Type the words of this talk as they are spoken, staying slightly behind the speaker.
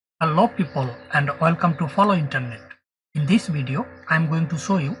Hello people and welcome to Follow Internet. In this video, I am going to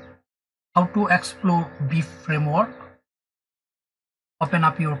show you how to explore BEEF framework. Open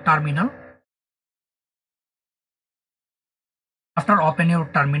up your terminal. After open your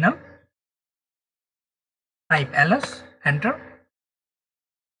terminal, type ls, enter.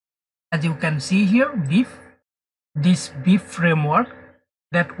 As you can see here, BEEF, this BEEF framework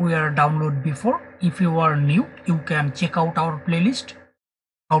that we are downloaded before. If you are new, you can check out our playlist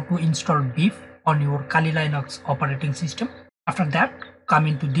how to install BEEF on your Kali Linux operating system. After that, come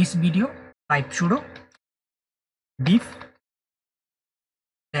into this video, type sudo BEEF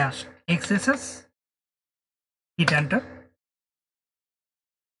 -xss, hit enter.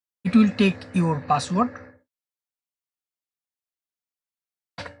 It will take your password.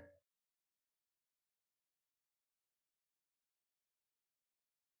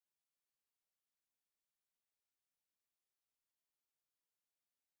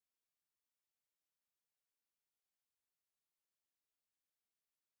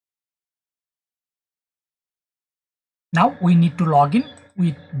 Now we need to log in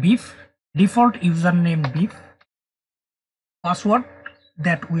with BEEF. Default username BEEF, password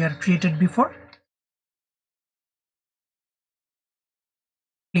that we are created before.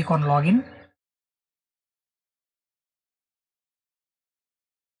 Click on login.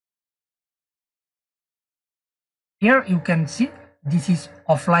 Here you can see this is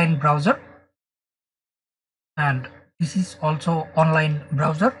offline browser and this is also online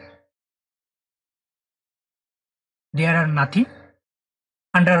browser. There are nothing.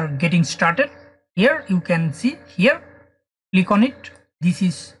 Under getting started, here you can see here, click on it. This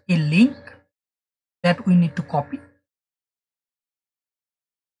is a link that we need to copy.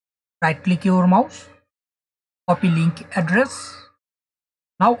 Right click your mouse, copy link address.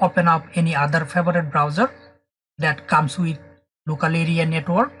 Now open up any other favorite browser that comes with local area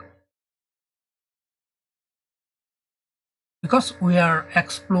network. Because we are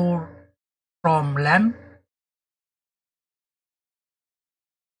explore from LAN,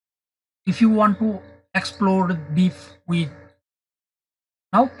 if you want to explore BEEF with,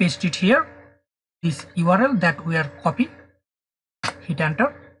 now paste it here, this URL that we are copy, hit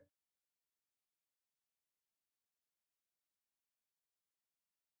enter.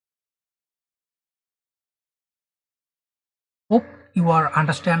 Hope you are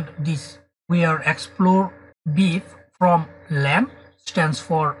understand this. We are explore BEEF from LAN, stands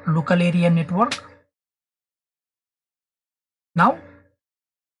for local area network. Now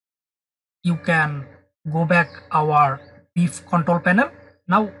you can go back our BEEF control panel.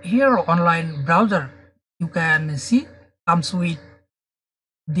 Now here online browser you can see comes with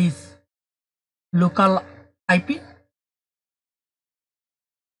this local IP.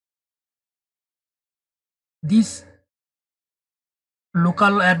 This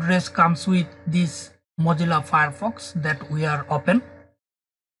local address comes with this Mozilla Firefox that we are open.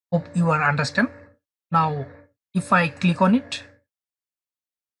 Hope you are understand. Now if I click on it,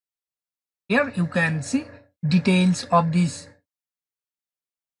 here you can see details of this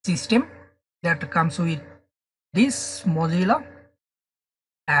system that comes with this Mozilla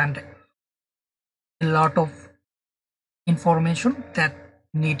and a lot of information that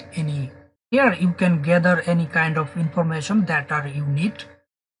need any. Here you can gather any kind of information that are you need.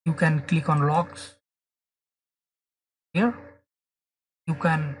 You can click on logs. Here you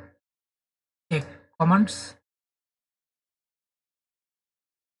can take comments.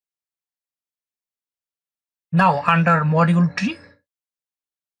 Now under module tree,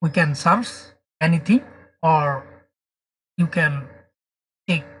 we can search anything, or you can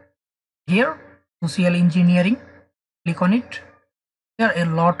take here social engineering, click on it. There are a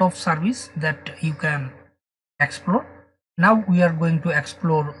lot of service that you can explore. Now we are going to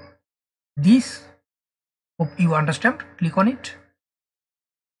explore this. Hope you understand. Click on it.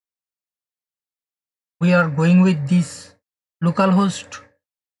 We are going with this localhost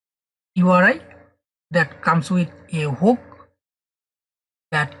URI that comes with a hook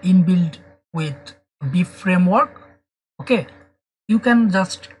that inbuilt with BEEF framework. Okay, you can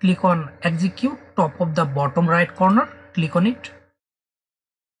just click on execute, top of the bottom right corner, click on it.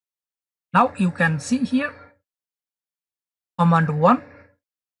 Now you can see here command 1.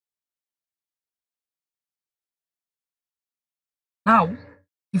 Now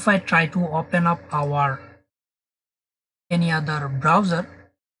if I try to open up our any other browser,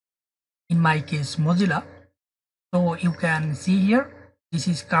 in my case Mozilla, so you can see here this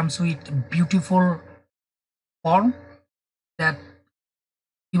is comes with beautiful form that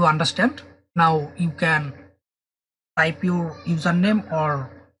you understand. Now you can type your username or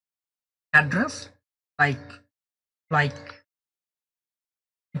address like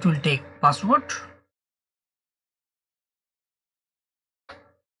It will take password.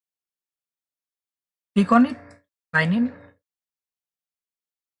 Click on it, sign in.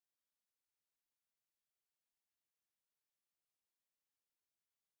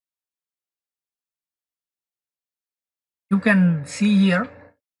 You can see here,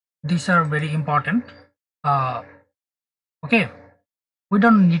 these are very important. Uh, okay, we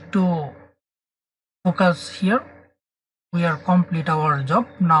don't need to focus here. We are complete our job.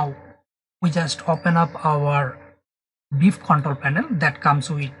 Now we just open up our brief control panel that comes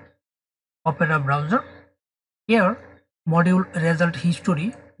with Opera browser. Here, module result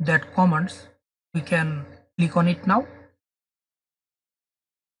history, that commands, we can click on it now.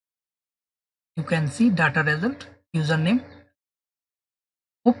 You can see data result, username.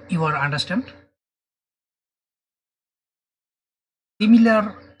 Hope you are understand.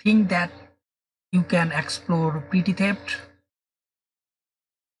 Similar thing that you can explore pretty theft.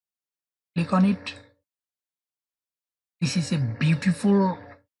 Click on it. This is a beautiful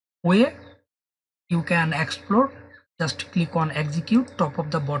way you can explore. Just click on execute, top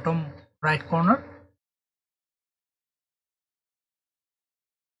of the bottom right corner.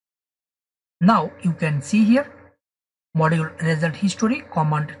 Now you can see here module result history,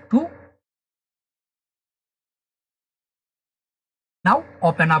 command 2. Now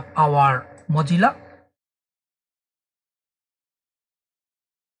open up our Mozilla.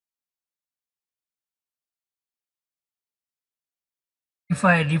 If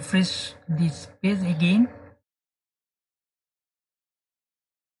I refresh this page again,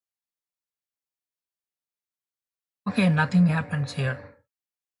 okay, nothing happens here.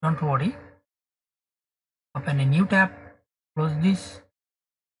 Don't worry. Open a new tab, close this,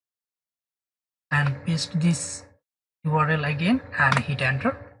 and paste this URL again and hit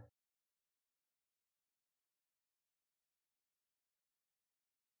enter.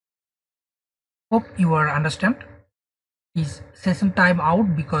 Hope you are understand. Is session time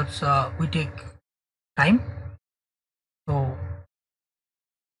out because we take time, so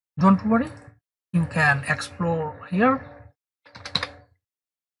don't worry, you can explore here.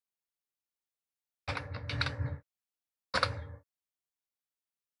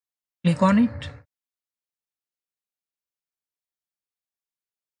 Click on it.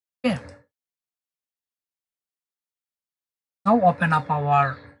 Okay, now open up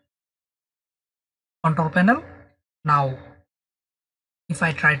our control panel. Now if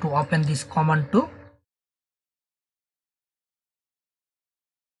I try to open this command 2,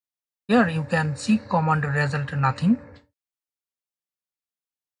 here you can see command result nothing.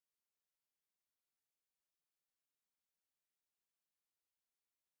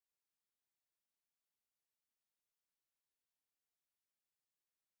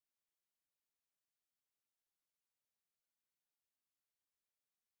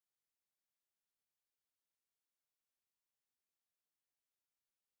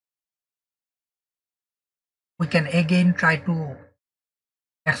 We can again try to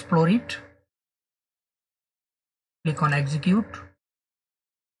explore it. Click on execute.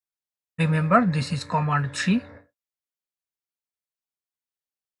 Remember, this is command 3.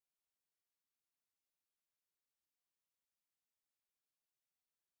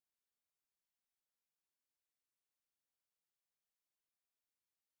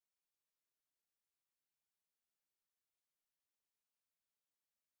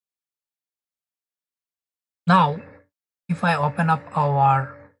 Now if I open up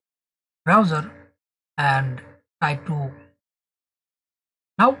our browser and try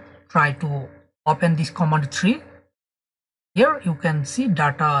to open this command 3, here you can see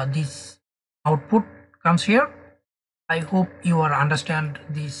data, this output comes here. I hope you are understand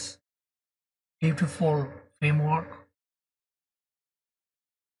this beautiful framework.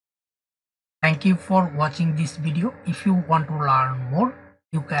 Thank you for watching this video. If you want to learn more,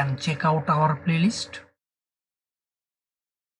 you can check out our playlist.